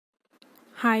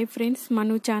Hi friends,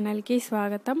 మను ఛానల్కి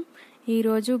స్వాగతం.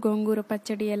 ఈరోజు గోంగూర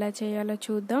పచ్చడి ఎలా చేయాలో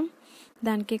చూద్దాం.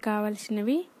 దానికి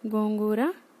కావాల్సినవి గోంగూర,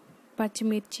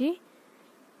 పచ్చిమిర్చి,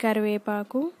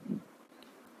 కరివేపాకు,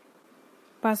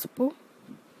 పసుపు,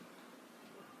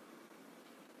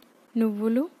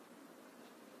 నువ్వులు,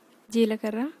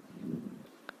 జీలకర్ర,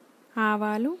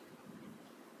 ఆవాలు,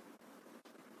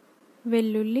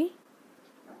 వెల్లుల్లి,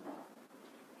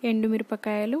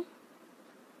 ఎండుమిరపకాయలు.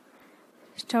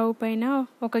 స్టవ్ పైన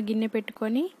ఒక గిన్నె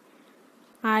పెట్టుకొని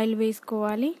ఆయిల్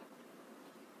వేసుకోవాలి.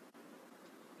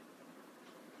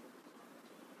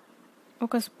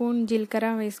 ఒక స్పూన్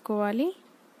జీలకర్ర వేసుకోవాలి.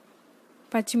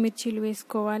 పచ్చిమిర్చీలు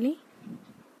వేసుకోవాలి.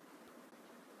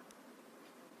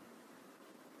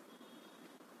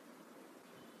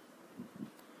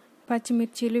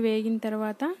 పచ్చిమిర్చీలు వేగిన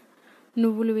తర్వాత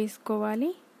నువ్వులు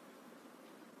వేసుకోవాలి.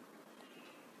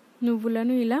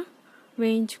 నువ్వులను ఇలా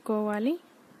వేయించుకోవాలి.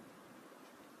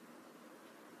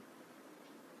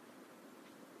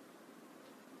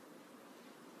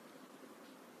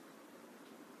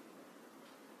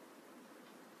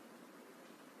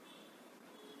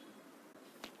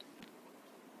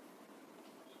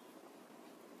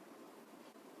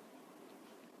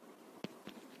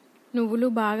 నువ్వులు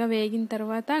బాగా వేగిన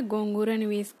తర్వాత గోంగూరని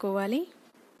వేసుకోవాలి.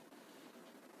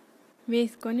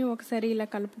 వేసుకొని ఒకసారి ఇలా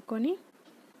కలుపుకొని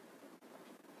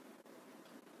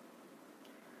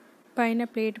పైన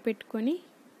ప్లేట్ పెట్టుకొని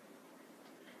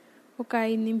ఒక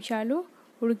 5 నిమిషాలు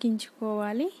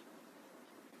ఉడికించుకోవాలి.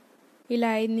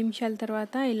 ఇలా 5 నిమిషాల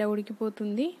తర్వాత ఇలా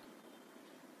ఉడికిపోతుంది.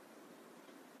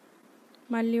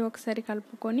 మళ్ళీ ఒకసారి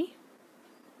కలుపుకొని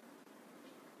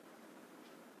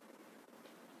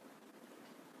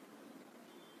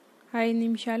ఐదు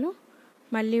నిమిషాలు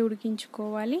మళ్ళీ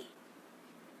ఉడికించుకోవాలి.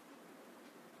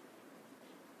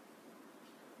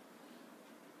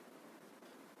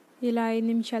 ఇలా 5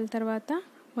 నిమిషాల తర్వాత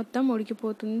మొత్తం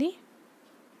ఉడికిపోతుంది.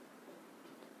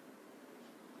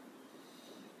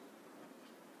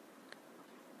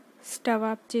 స్టవ్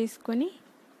ఆఫ్ చేసుకొని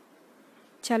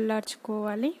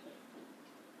చల్లార్చుకోవాలి.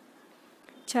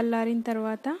 చల్లారిన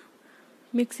తర్వాత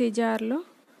మిక్సీ జార్లో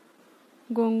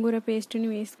గోంగూర పేస్టుని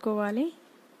వేసుకోవాలి.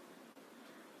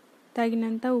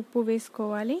 తగినంత ఉప్పు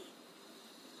వేసుకోవాలి.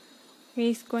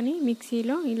 వేసుకొని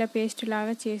మిక్సీలో ఇలా పేస్ట్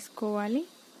లాగా చేసుకోవాలి.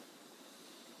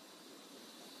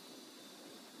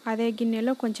 అదే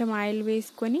గిన్నెలో కొంచెం ఆయిల్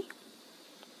వేసుకొని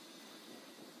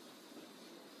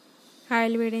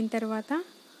ఆయిల్ వేడిన తర్వాత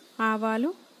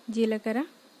ఆవాలు, జీలకర్ర,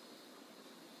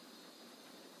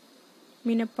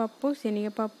 మినపప్పు,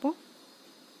 శనగపప్పు,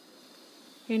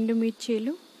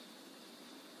 ఎండుమిర్చీలు,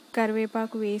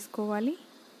 కరివేపాకు వేసుకోవాలి.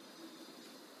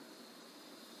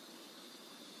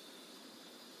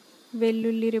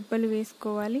 వెల్లుల్లి రెబ్బలు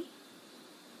వేసుకోవాలి.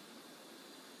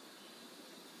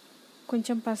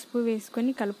 కొంచెం పసుపు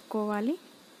వేసుకొని కలుపుకోవాలి.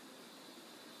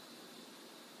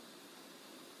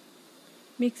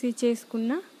 మిక్సీ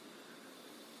చేసుకున్న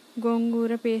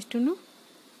గోంగూర పేస్టును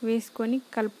వేసుకొని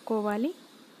కలుపుకోవాలి.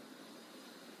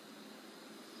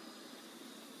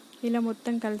 ఇలా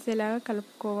మొత్తం కలిసేలాగా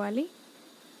కలుపుకోవాలి.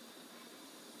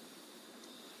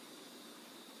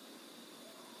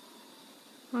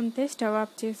 అంతే, స్టవ్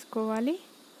ఆఫ్ చేసుకోవాలి.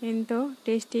 ఎంతో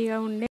టేస్టీగా ఉండే